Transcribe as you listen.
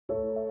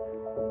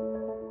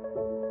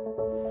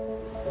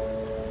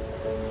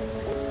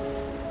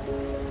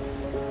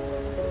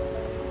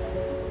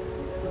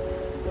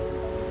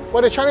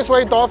Well, the Chinese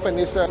white dolphin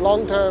is a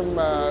long-term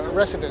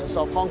resident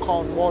of Hong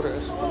Kong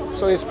waters,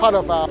 so it's part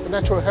of our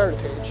natural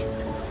heritage.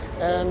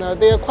 And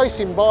they are quite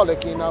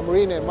symbolic in our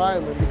marine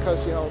environment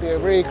because, you know, they are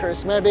very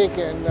charismatic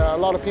and a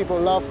lot of people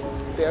love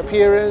their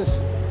appearance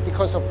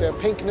because of their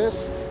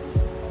pinkness.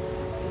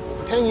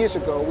 10 years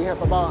ago, we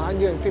have about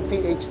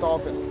 158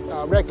 dolphins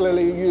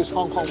regularly use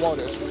Hong Kong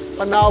waters,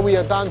 but now we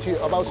are down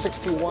to about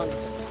 61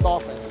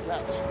 dolphins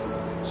left.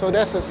 So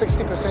that's a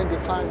 60%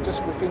 decline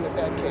just within a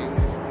decade.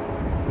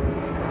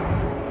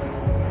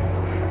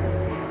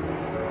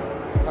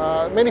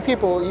 Many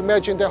people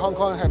imagine that Hong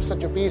Kong has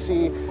such a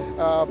busy,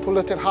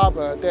 polluted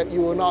harbor that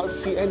you will not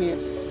see any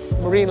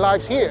marine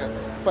life here.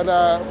 But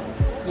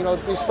you know,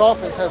 these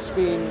dolphins has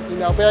been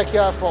in our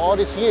backyard for all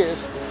these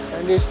years,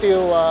 and they're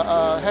still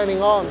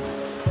hanging on.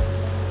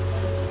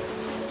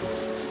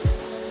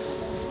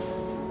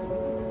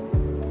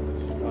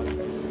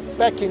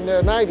 Back in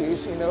the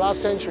 90s, in the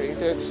last century,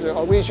 there's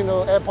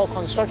original airport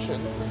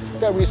construction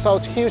that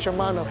results huge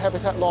amount of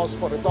habitat loss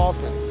for the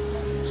dolphin.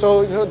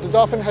 So, you know, the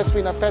dolphin has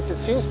been affected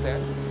since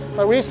then.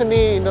 But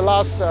recently, in the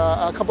last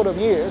couple of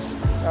years,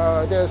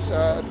 there's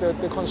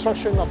the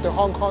construction of the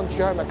Hong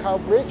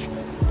Kong-Macau Bridge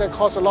that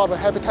caused a lot of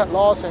habitat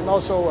loss and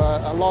also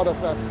a lot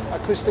of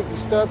acoustic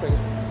disturbance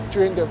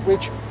during the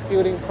bridge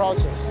building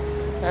process.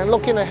 And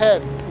looking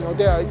ahead, you know,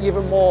 there are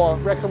even more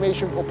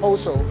reclamation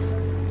proposals.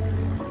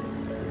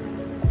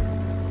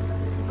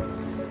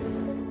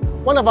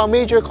 One of our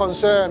major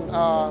concerns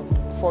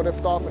for the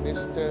dolphin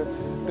is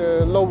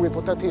the low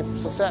reproductive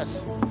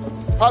success,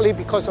 partly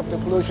because of the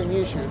pollution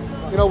issue.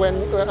 You know, when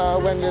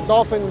the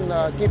dolphin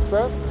give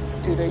birth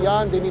to the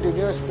young, they need to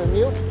nurse the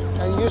milk,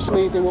 and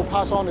usually they will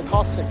pass on the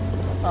toxic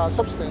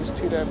substance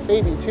to the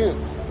baby too.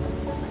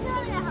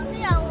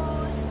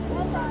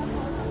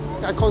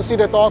 I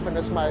consider dolphins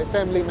as my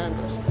family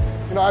members.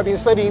 You know, I've been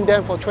studying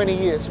them for 20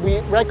 years. We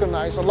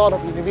recognize a lot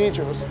of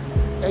individuals,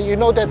 and you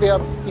know that they are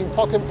an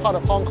important part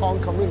of Hong Kong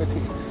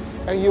community.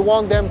 And you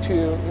want them to,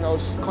 you know,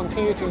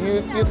 continue to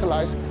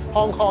utilize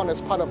Hong Kong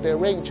as part of their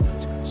range.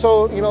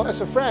 So, you know,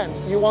 as a friend,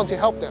 you want to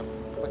help them.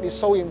 But it's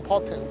so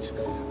important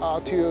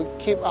to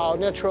keep our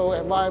natural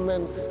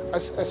environment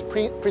as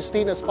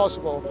pristine as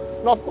possible,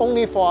 not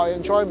only for our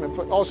enjoyment,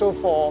 but also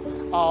for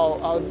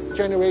our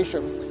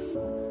generation.